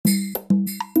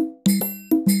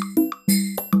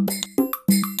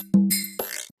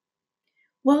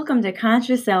Welcome to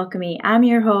Conscious Alchemy. I'm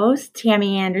your host,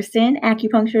 Tammy Anderson,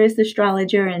 acupuncturist,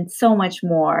 astrologer, and so much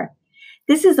more.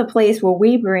 This is a place where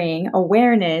we bring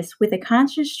awareness with a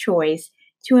conscious choice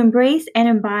to embrace and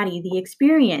embody the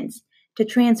experience to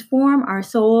transform our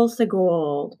souls to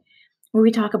gold, where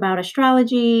we talk about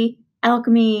astrology,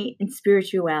 alchemy, and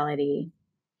spirituality.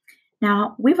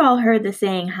 Now, we've all heard the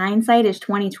saying, hindsight is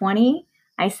 2020.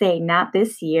 I say not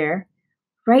this year.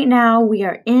 Right now, we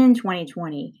are in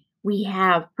 2020. We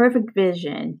have perfect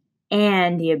vision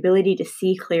and the ability to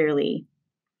see clearly.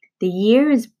 The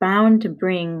year is bound to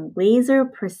bring laser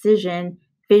precision,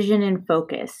 vision, and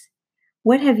focus.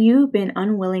 What have you been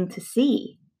unwilling to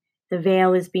see? The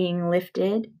veil is being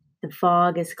lifted, the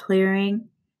fog is clearing.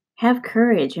 Have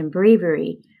courage and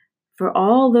bravery, for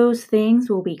all those things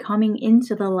will be coming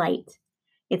into the light.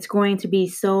 It's going to be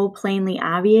so plainly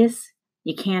obvious,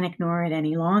 you can't ignore it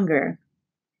any longer.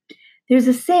 There's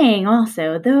a saying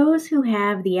also, those who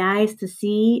have the eyes to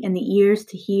see and the ears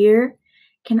to hear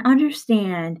can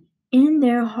understand in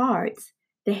their hearts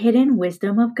the hidden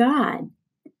wisdom of God,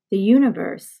 the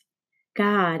universe.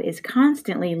 God is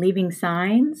constantly leaving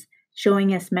signs,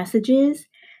 showing us messages,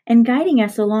 and guiding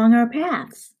us along our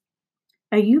paths.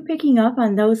 Are you picking up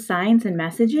on those signs and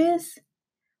messages?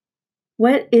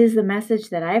 What is the message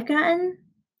that I've gotten?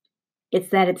 It's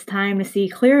that it's time to see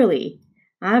clearly,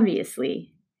 obviously.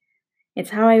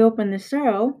 It's how I opened the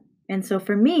show. And so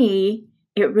for me,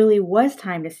 it really was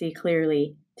time to see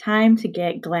clearly, time to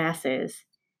get glasses.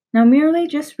 Now, merely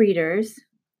just readers,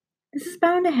 this is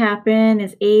bound to happen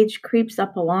as age creeps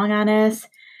up along on us.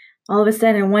 All of a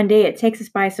sudden, one day it takes us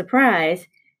by surprise.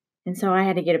 And so I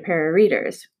had to get a pair of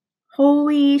readers.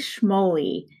 Holy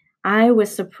schmoly. I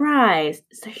was surprised.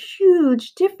 It's a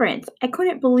huge difference. I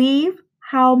couldn't believe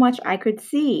how much I could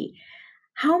see,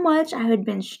 how much I had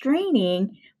been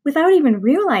straining without even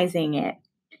realizing it.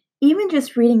 Even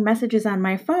just reading messages on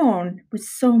my phone was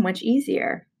so much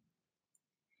easier.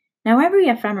 Now, every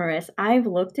ephemeris I've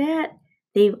looked at,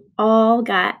 they've all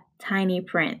got tiny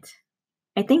print.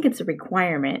 I think it's a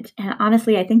requirement. And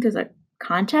honestly, I think there's a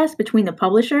contest between the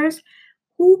publishers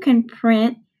who can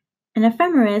print an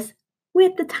ephemeris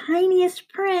with the tiniest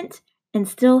print and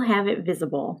still have it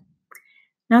visible.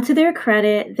 Now, to their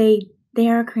credit, they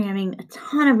are cramming a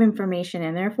ton of information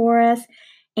in there for us,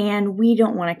 and we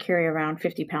don't want to carry around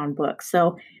 50-pound books.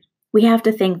 So we have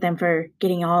to thank them for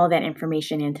getting all of that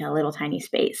information into a little tiny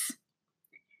space.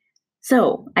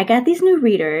 So I got these new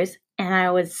readers, and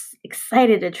I was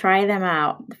excited to try them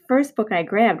out. The first book I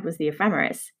grabbed was the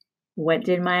ephemeris. What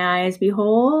did my eyes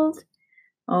behold?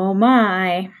 Oh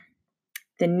my.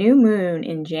 The new moon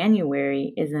in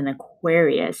January is in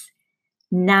Aquarius,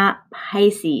 not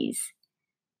Pisces.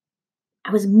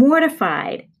 I was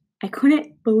mortified. I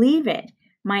couldn't believe it.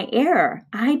 My error.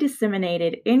 I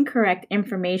disseminated incorrect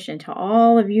information to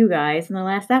all of you guys in the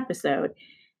last episode,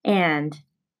 and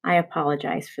I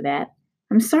apologize for that.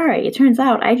 I'm sorry. It turns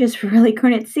out I just really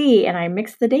couldn't see, and I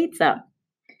mixed the dates up.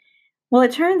 Well,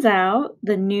 it turns out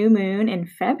the new moon in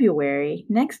February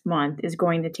next month is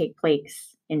going to take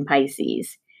place in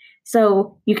Pisces.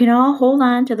 So you can all hold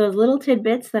on to those little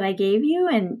tidbits that I gave you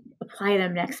and apply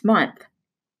them next month.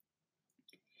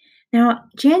 Now,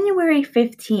 January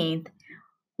 15th,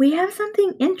 we have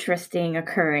something interesting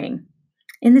occurring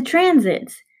in the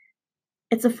transits.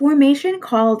 It's a formation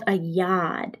called a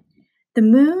yod. The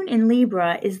moon in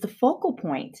Libra is the focal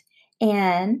point,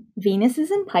 and Venus is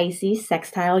in Pisces,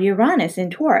 sextile Uranus in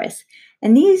Taurus.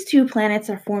 And these two planets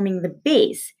are forming the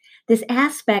base. This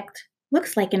aspect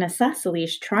looks like an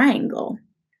isosceles triangle.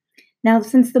 Now,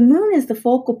 since the moon is the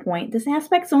focal point, this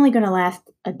aspect's only going to last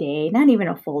a day, not even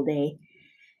a full day.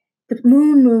 The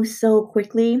moon moves so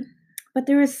quickly, but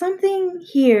there is something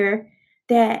here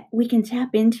that we can tap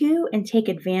into and take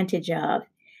advantage of.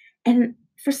 And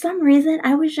for some reason,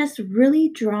 I was just really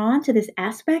drawn to this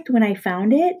aspect when I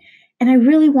found it, and I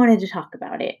really wanted to talk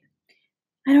about it.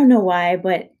 I don't know why,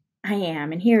 but I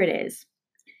am, and here it is.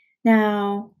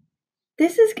 Now,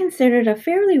 this is considered a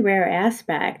fairly rare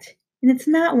aspect, and it's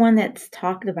not one that's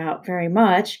talked about very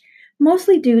much,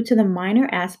 mostly due to the minor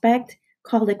aspect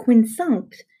called a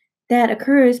quinsunct that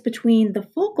occurs between the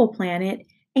focal planet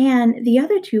and the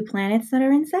other two planets that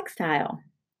are in sextile.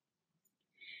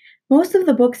 Most of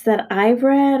the books that I've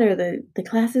read or the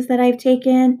classes that I've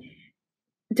taken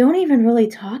don't even really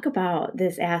talk about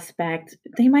this aspect.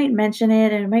 They might mention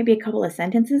it, and it might be a couple of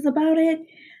sentences about it,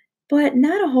 but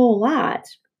not a whole lot.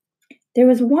 There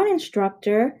was one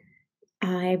instructor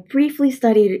I briefly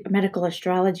studied medical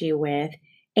astrology with,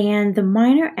 and the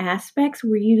minor aspects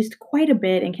were used quite a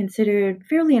bit and considered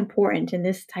fairly important in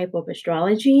this type of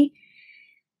astrology.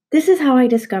 This is how I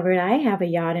discovered I have a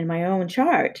yacht in my own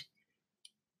chart.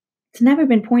 It's never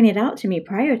been pointed out to me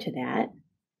prior to that.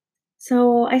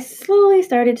 So I slowly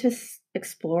started to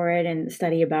explore it and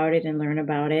study about it and learn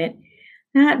about it.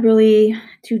 Not really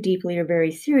too deeply or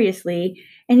very seriously,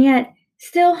 and yet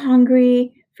still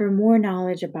hungry for more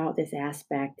knowledge about this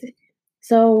aspect.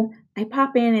 So I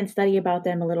pop in and study about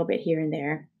them a little bit here and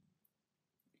there.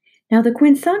 Now, the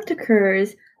quincunx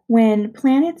occurs when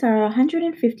planets are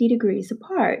 150 degrees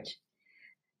apart.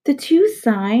 The two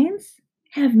signs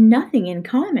have nothing in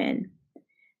common.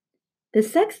 The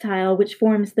sextile, which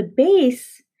forms the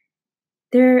base,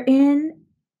 they're in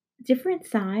different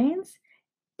signs,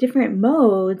 different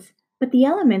modes, but the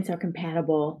elements are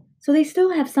compatible, so they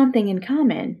still have something in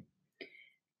common.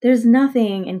 There's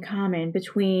nothing in common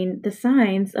between the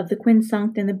signs of the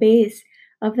quincunx and the base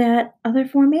of that other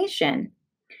formation.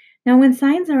 Now, when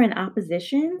signs are in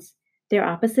oppositions, they're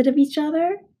opposite of each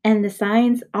other, and the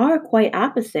signs are quite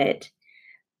opposite,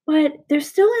 but they're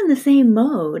still in the same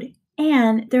mode,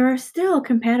 and there are still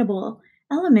compatible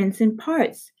elements and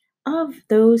parts of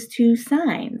those two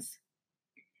signs.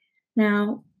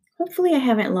 Now, hopefully, I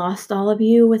haven't lost all of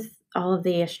you with all of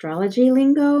the astrology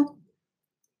lingo.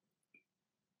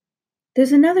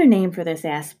 There's another name for this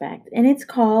aspect, and it's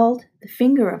called the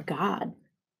finger of God.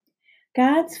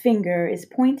 God's finger is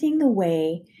pointing the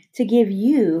way to give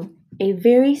you a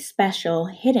very special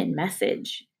hidden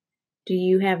message. Do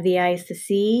you have the eyes to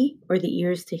see or the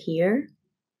ears to hear?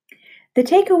 The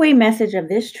takeaway message of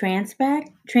this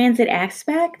transit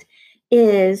aspect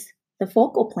is the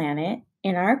focal planet,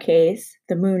 in our case,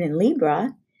 the moon in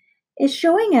Libra, is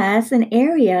showing us an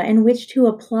area in which to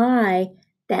apply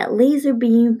that laser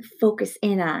beam focus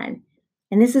in on.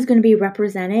 And this is going to be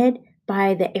represented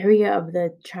by the area of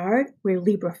the chart where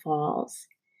Libra falls.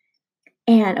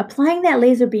 And applying that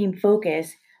laser beam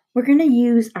focus, we're going to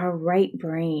use our right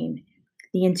brain,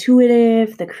 the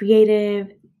intuitive, the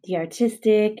creative, the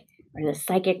artistic, or the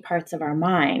psychic parts of our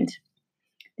mind.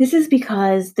 This is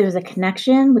because there's a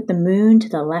connection with the moon to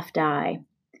the left eye.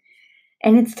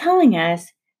 And it's telling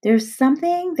us there's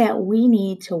something that we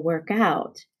need to work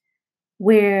out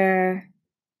where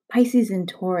Pisces and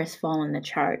Taurus fall in the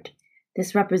chart.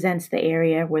 This represents the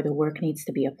area where the work needs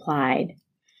to be applied.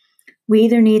 We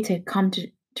either need to come to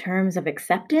terms of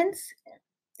acceptance,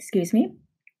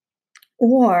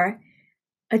 or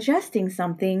adjusting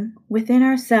something within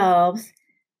ourselves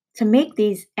to make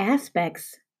these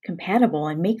aspects compatible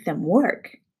and make them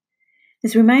work.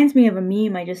 This reminds me of a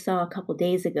meme I just saw a couple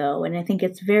days ago, and I think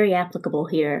it's very applicable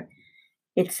here.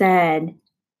 It said,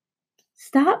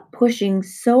 "Stop pushing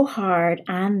so hard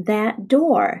on that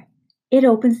door. It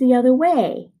opens the other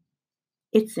way.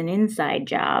 It's an inside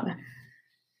job."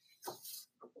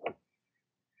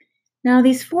 Now,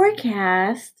 these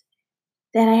forecasts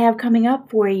that I have coming up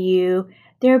for you,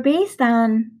 they're based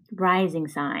on rising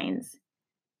signs.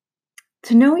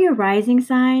 To know your rising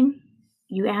sign,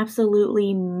 you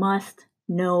absolutely must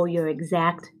know your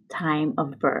exact time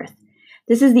of birth.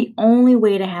 This is the only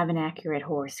way to have an accurate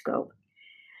horoscope.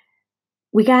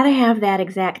 We got to have that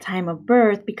exact time of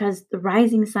birth because the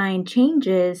rising sign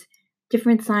changes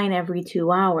different sign every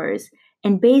 2 hours.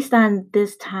 And based on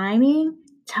this timing,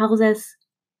 tells us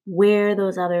where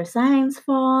those other signs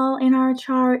fall in our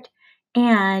chart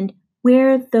and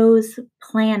where those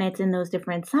planets in those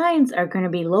different signs are going to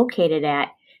be located at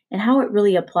and how it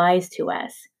really applies to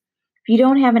us. If you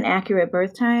don't have an accurate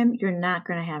birth time, you're not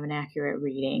going to have an accurate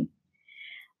reading.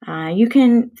 You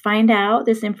can find out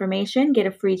this information, get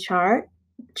a free chart.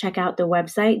 Check out the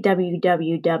website,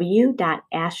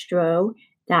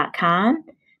 www.astro.com.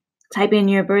 Type in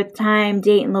your birth time,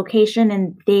 date, and location,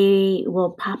 and they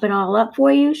will pop it all up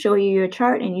for you, show you your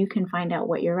chart, and you can find out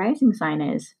what your rising sign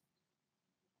is.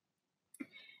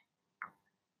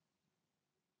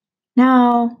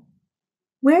 Now,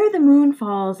 where the moon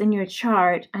falls in your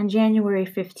chart on January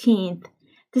 15th,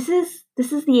 this is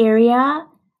the area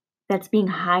that's being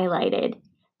highlighted.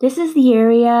 This is the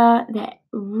area that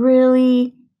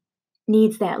really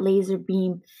needs that laser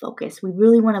beam focus. We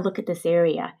really want to look at this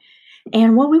area.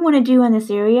 And what we want to do in this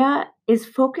area is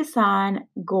focus on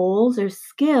goals or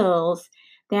skills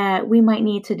that we might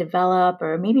need to develop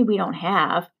or maybe we don't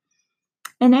have.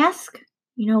 And ask,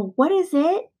 what is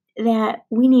it that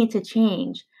we need to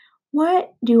change?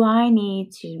 What do I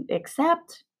need to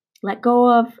accept, let go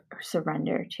of, or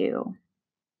surrender to?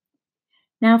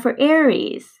 Now for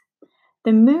Aries,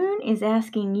 the moon is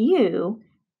asking you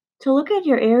to look at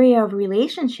your area of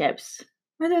relationships,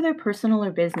 whether they're personal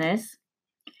or business,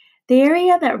 the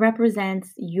area that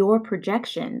represents your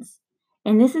projections.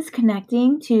 And this is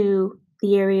connecting to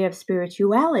the area of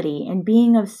spirituality and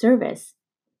being of service.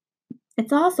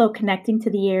 It's also connecting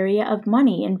to the area of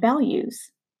money and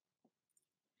values.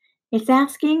 It's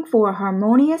asking for a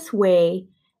harmonious way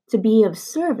to be of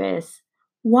service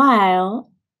while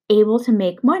able to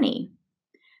make money.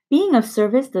 Being of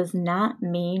service does not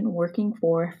mean working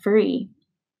for free.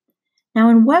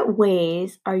 Now, in what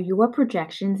ways are your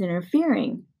projections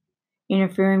interfering?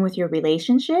 Interfering with your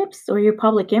relationships or your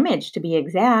public image, to be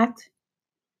exact?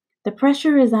 The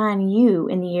pressure is on you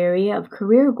in the area of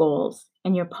career goals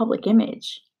and your public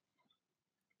image.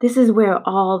 This is where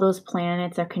all those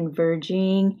planets are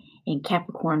converging in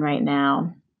Capricorn right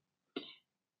now.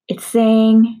 It's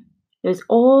saying there's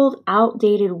old,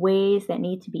 outdated ways that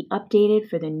need to be updated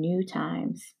for the new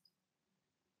times.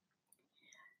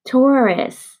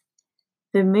 Taurus,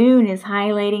 the moon is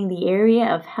highlighting the area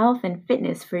of health and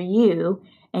fitness for you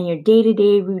and your day to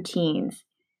day routines.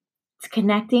 It's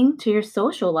connecting to your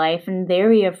social life and the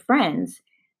area of friends,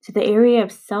 to the area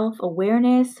of self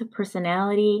awareness,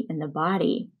 personality, and the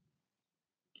body.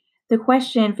 The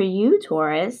question for you,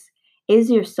 Taurus, is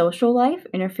your social life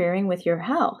interfering with your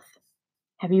health?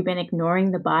 Have you been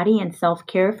ignoring the body and self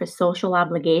care for social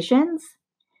obligations?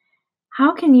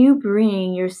 How can you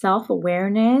bring your self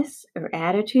awareness or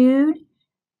attitude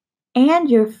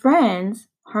and your friends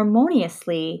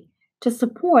harmoniously to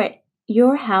support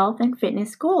your health and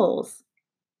fitness goals?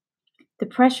 The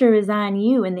pressure is on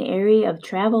you in the area of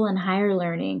travel and higher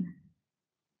learning.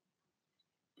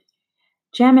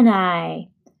 Gemini,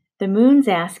 the moon's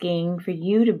asking for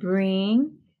you to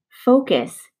bring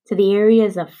focus to the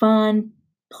areas of fun,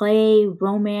 play,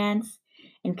 romance,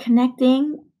 and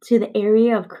connecting to the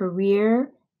area of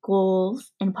career,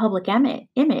 goals, and public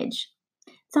image.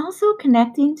 It's also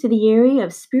connecting to the area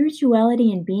of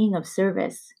spirituality and being of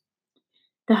service.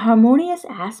 The harmonious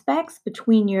aspects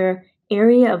between your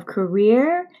area of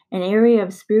career and area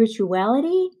of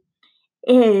spirituality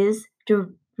is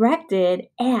directed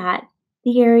at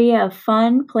the area of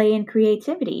fun, play, and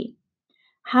creativity.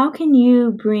 How can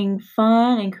you bring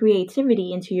fun and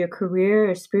creativity into your career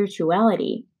or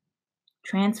spirituality?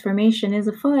 Transformation is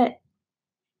afoot.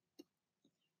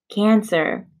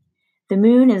 Cancer. The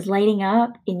moon is lighting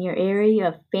up in your area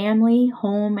of family,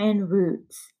 home, and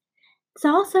roots. It's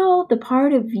also the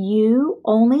part of you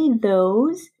only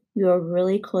those you are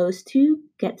really close to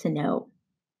get to know.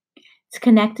 It's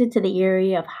connected to the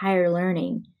area of higher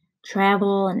learning,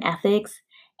 travel, and ethics,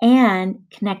 and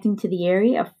connecting to the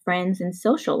area of friends and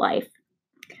social life.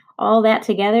 All that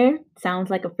together sounds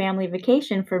like a family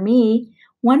vacation for me,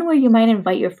 one where you might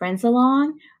invite your friends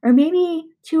along, or maybe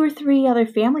 2 or 3 other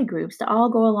family groups to all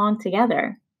go along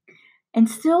together. And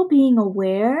still being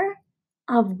aware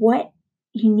of what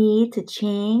you need to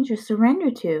change or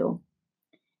surrender to.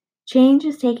 Change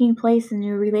is taking place in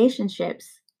your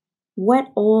relationships.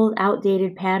 What old,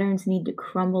 outdated patterns need to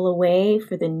crumble away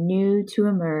for the new to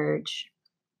emerge?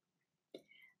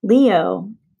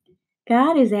 Leo,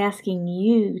 God is asking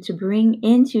you to bring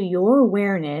into your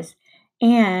awareness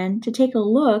and to take a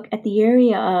look at the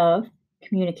area of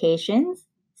communications,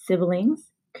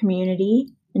 siblings, community,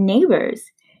 and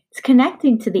neighbors. It's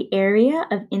connecting to the area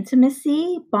of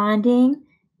intimacy, bonding,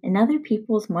 and other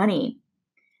people's money.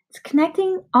 It's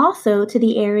connecting also to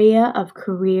the area of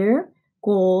career,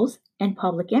 goals, and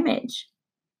public image.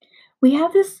 We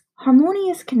have this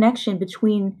harmonious connection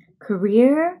between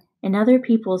career and other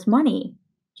people's money.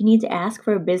 You need to ask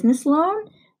for a business loan?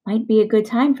 Might be a good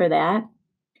time for that.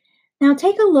 Now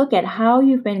take a look at how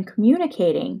you've been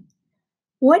communicating.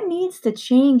 What needs to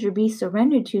change or be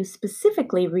surrendered to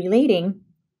specifically relating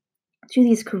to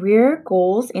these career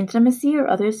goals, intimacy, or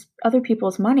other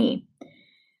people's money?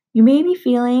 You may be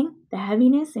feeling the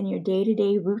heaviness in your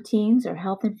day-to-day routines or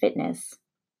health and fitness.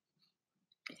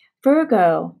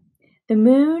 Virgo, the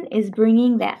moon is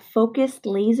bringing that focused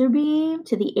laser beam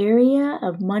to the area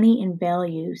of money and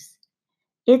values.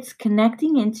 It's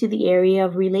connecting into the area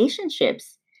of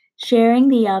relationships, sharing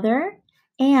the other,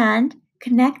 and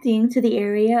connecting to the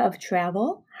area of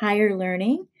travel, higher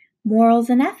learning, morals,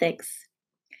 and ethics.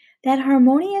 That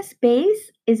harmonious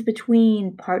base is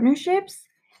between partnerships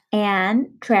and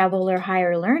travel or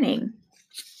higher learning.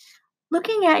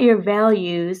 Looking at your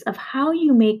values of how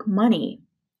you make money.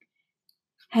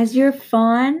 Has your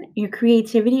fun, your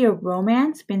creativity, or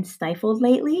romance been stifled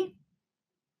lately?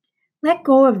 Let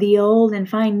go of the old and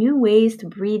find new ways to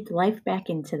breathe life back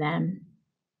into them.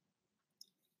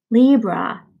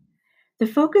 Libra. The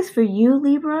focus for you,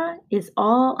 Libra, is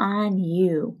all on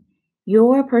you,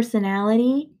 your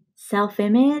personality,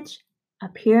 self-image,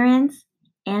 appearance,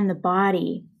 and the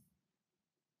body.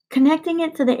 Connecting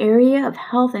it to the area of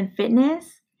health and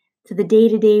fitness, to the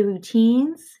day-to-day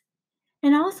routines,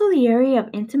 and also the area of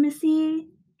intimacy,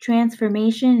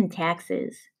 transformation, and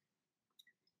taxes.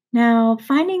 Now,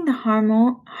 finding the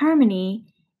harmony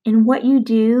in what you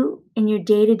do in your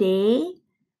day to day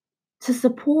to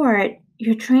support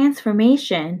your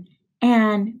transformation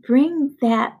and bring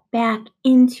that back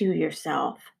into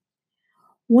yourself.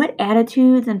 What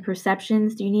attitudes and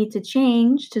perceptions do you need to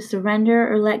change to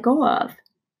surrender or let go of?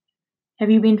 Have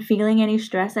you been feeling any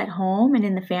stress at home and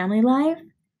in the family life?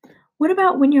 What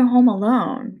about when you're home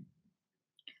alone?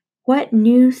 What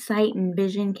new sight and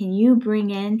vision can you bring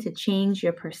in to change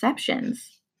your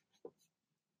perceptions?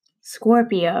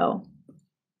 Scorpio.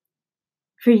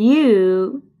 For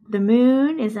you, the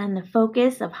moon is on the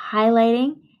focus of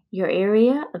highlighting your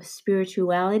area of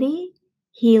spirituality,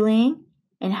 healing,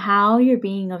 and how you're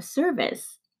being of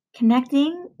service,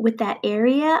 connecting with that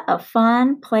area of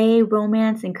fun, play,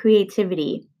 romance, and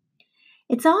creativity.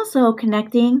 It's also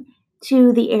connecting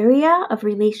to the area of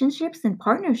relationships and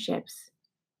partnerships.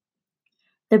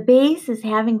 The base is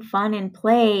having fun and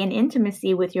play and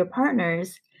intimacy with your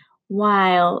partners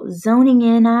while zoning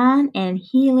in on and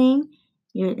healing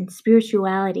your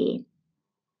spirituality.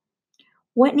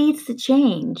 What needs to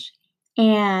change?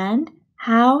 And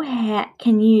how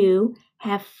can you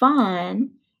have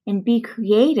fun and be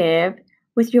creative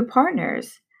with your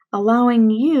partners, allowing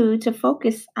you to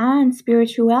focus on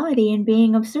spirituality and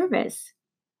being of service?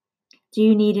 Do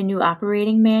you need a new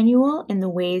operating manual in the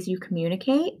ways you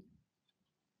communicate?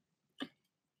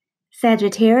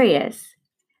 Sagittarius.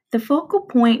 The focal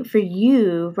point for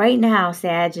you right now,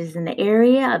 Sag, is in the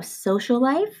area of social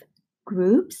life,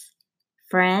 groups,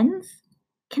 friends,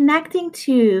 connecting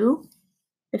to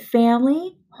the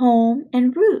family, home,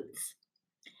 and roots.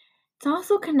 It's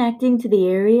also connecting to the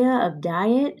area of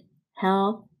diet,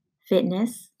 health,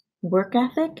 fitness, work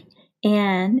ethic,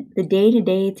 and the day to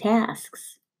day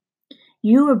tasks.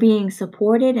 You are being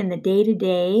supported in the day to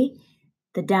day,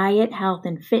 the diet, health,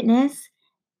 and fitness,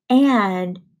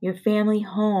 and your family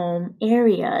home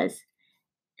areas,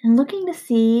 and looking to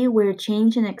see where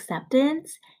change and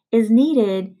acceptance is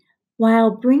needed while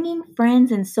bringing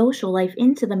friends and social life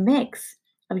into the mix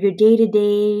of your day to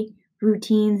day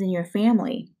routines and your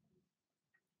family.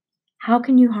 How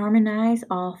can you harmonize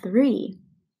all three?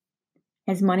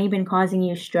 Has money been causing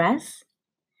you stress?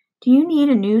 Do you need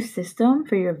a new system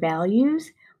for your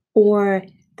values or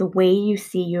the way you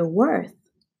see your worth?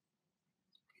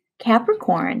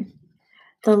 Capricorn.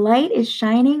 The light is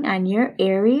shining on your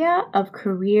area of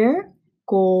career,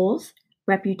 goals,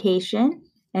 reputation,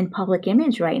 and public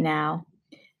image right now,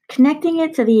 connecting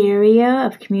it to the area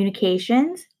of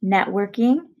communications,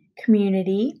 networking,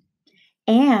 community,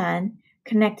 and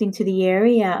connecting to the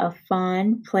area of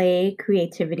fun, play,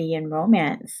 creativity, and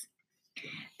romance.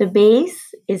 The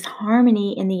base is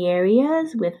harmony in the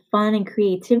areas with fun and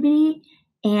creativity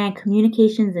and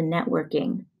communications and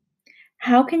networking.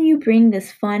 How can you bring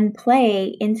this fun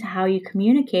play into how you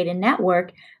communicate and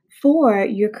network for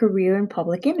your career and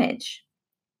public image?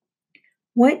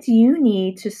 What do you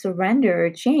need to surrender or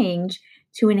change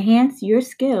to enhance your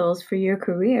skills for your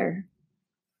career?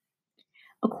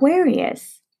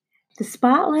 Aquarius. The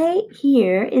spotlight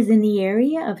here is in the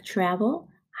area of travel,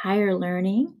 higher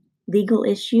learning, legal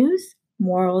issues,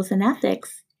 morals, and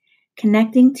ethics,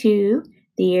 connecting to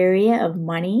the area of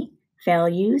money,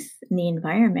 values, and the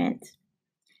environment.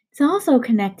 It's also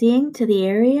connecting to the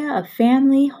area of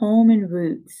family, home, and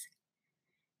roots.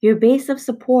 Your base of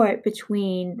support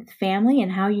between family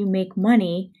and how you make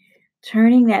money,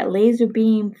 turning that laser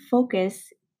beam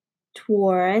focus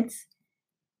towards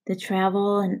the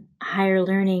travel and higher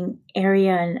learning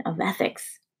area of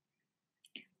ethics.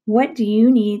 What do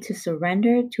you need to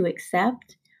surrender to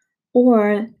accept,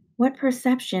 or what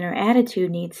perception or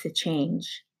attitude needs to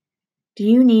change? Do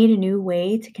you need a new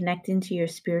way to connect into your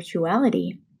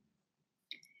spirituality?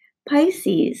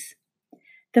 Pisces.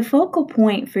 The focal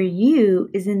point for you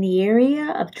is in the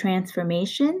area of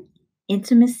transformation,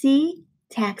 intimacy,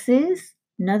 taxes,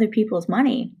 and other people's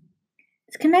money.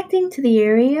 It's connecting to the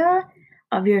area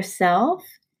of yourself,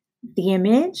 the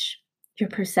image, your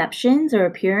perceptions or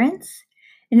appearance,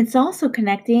 and it's also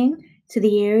connecting to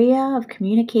the area of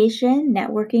communication,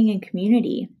 networking, and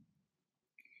community.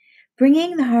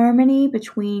 Bringing the harmony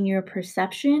between your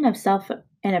perception of self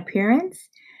and appearance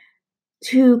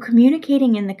to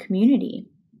communicating in the community.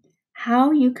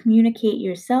 How you communicate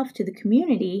yourself to the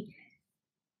community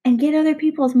and get other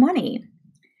people's money.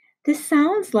 This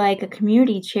sounds like a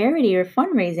community charity or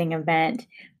fundraising event,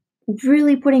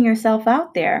 really putting yourself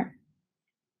out there.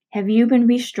 Have you been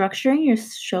restructuring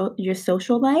your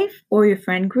social life or your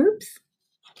friend groups?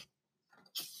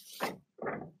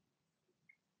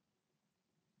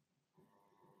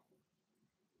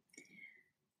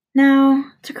 Now,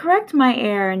 to correct my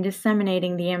error in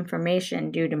disseminating the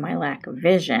information due to my lack of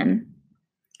vision,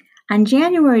 on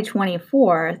January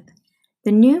 24th,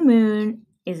 the new moon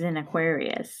is in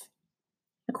Aquarius.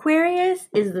 Aquarius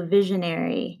is the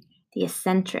visionary, the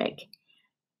eccentric.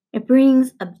 It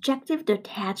brings objective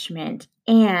detachment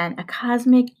and a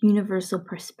cosmic universal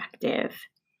perspective.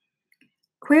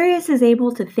 Aquarius is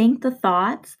able to think the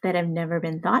thoughts that have never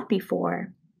been thought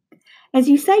before. As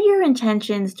you set your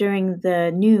intentions during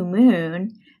the new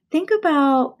moon, think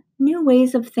about new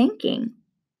ways of thinking.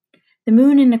 The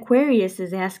moon in Aquarius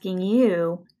is asking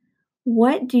you,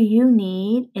 what do you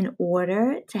need in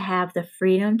order to have the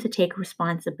freedom to take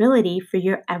responsibility for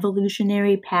your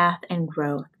evolutionary path and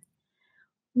growth?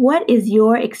 What is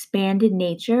your expanded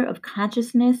nature of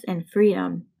consciousness and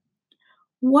freedom?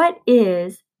 What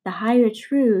is the higher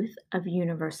truth of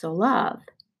universal love?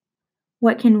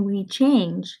 What can we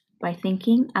change by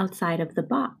thinking outside of the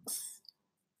box?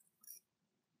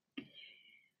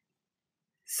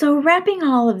 So, wrapping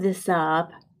all of this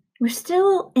up, we're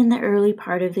still in the early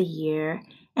part of the year,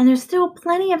 and there's still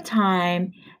plenty of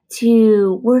time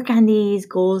to work on these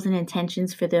goals and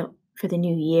intentions for the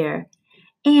new year.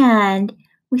 And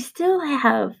we still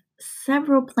have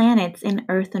several planets in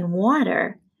Earth and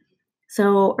water.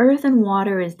 So, Earth and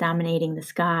water is dominating the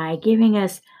sky, giving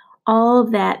us all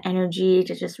of that energy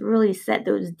to just really set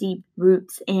those deep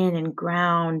roots in and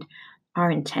ground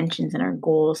our intentions and our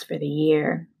goals for the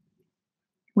year.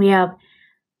 We have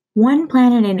one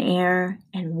planet in air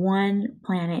and one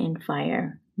planet in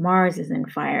fire. Mars is in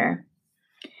fire.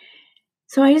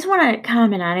 So I just want to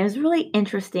comment on it. It was really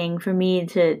interesting for me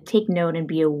to take note and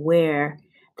be aware.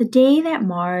 The day that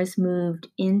Mars moved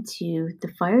into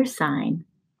the fire sign,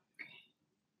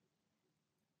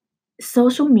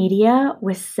 social media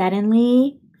was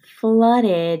suddenly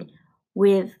flooded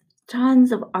with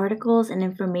tons of articles and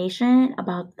information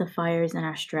about the fires in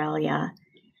Australia.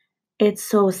 It's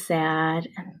so sad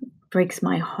and breaks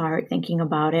my heart thinking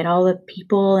about it. All the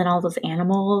people and all those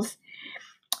animals.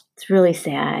 It's really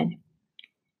sad.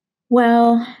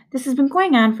 Well, this has been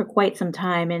going on for quite some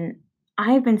time, and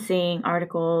I've been seeing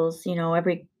articles,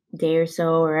 every day or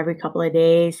so or every couple of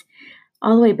days,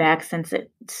 all the way back since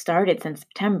it started, since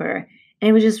September. And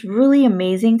it was just really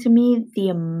amazing to me the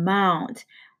amount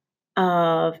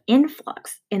of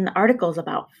influx in the articles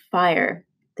about fire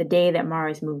the day that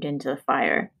Mars moved into the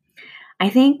fire. I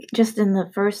think just in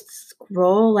the first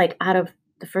scroll, like out of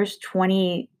the first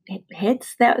 20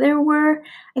 hits that there were,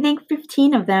 I think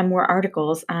 15 of them were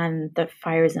articles on the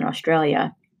fires in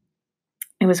Australia.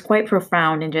 It was quite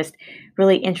profound and just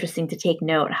really interesting to take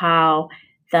note how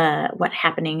what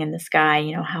happening in the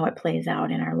sky, how it plays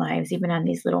out in our lives, even on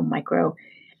these little micro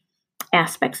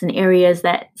aspects and areas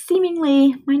that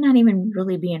seemingly might not even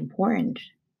really be important.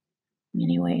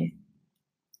 Anyway,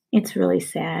 it's really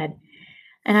sad.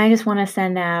 And I just want to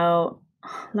send out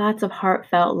lots of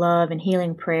heartfelt love and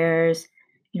healing prayers,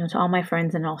 to all my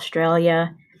friends in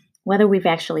Australia, whether we've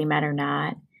actually met or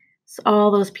not. So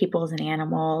all those peoples and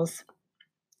animals.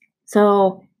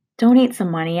 So donate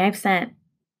some money. I've sent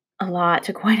a lot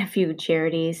to quite a few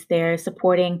charities there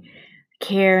supporting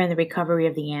care and the recovery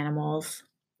of the animals.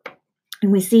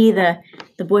 And we see the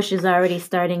bush is already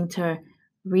starting to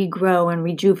regrow and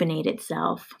rejuvenate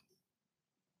itself.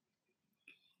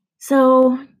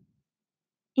 So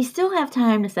you still have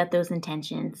time to set those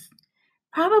intentions,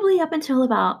 probably up until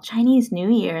about Chinese New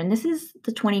Year. And this is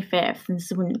the 25th. And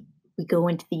this is when we go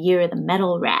into the year of the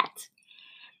metal rat.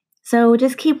 So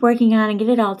just keep working on and get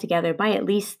it all together by at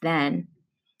least then.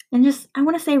 And I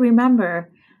want to say,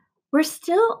 remember, we're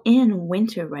still in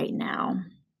winter right now.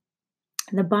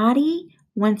 The body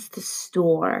wants to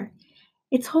store.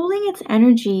 It's holding its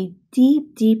energy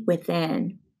deep, deep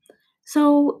within.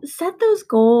 So set those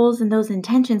goals and those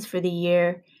intentions for the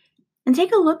year and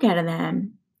take a look at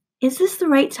them. Is this the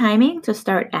right timing to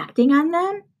start acting on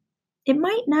them? It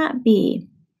might not be.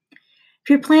 If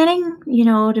you're planning,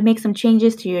 to make some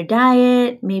changes to your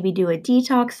diet, maybe do a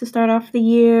detox to start off the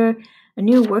year, a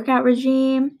new workout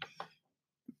regime,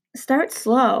 start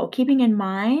slow, keeping in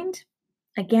mind,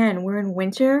 again, we're in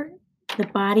winter. The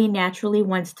body naturally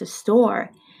wants to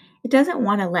store. It doesn't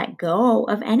want to let go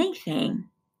of anything.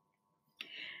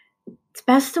 It's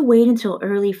best to wait until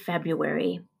early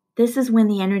February. This is when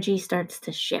the energy starts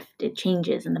to shift. It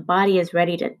changes and the body is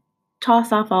ready to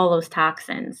toss off all those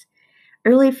toxins.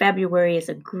 Early February is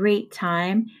a great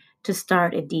time to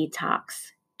start a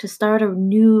detox, to start a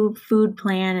new food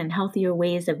plan and healthier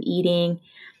ways of eating,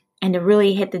 and to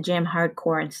really hit the gym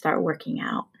hardcore and start working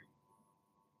out.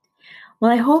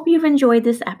 Well, I hope you've enjoyed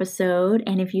this episode.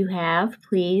 And if you have,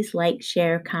 please like,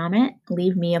 share, comment,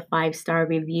 leave me a 5-star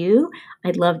review.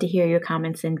 I'd love to hear your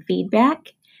comments and feedback.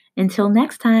 Until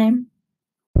next time.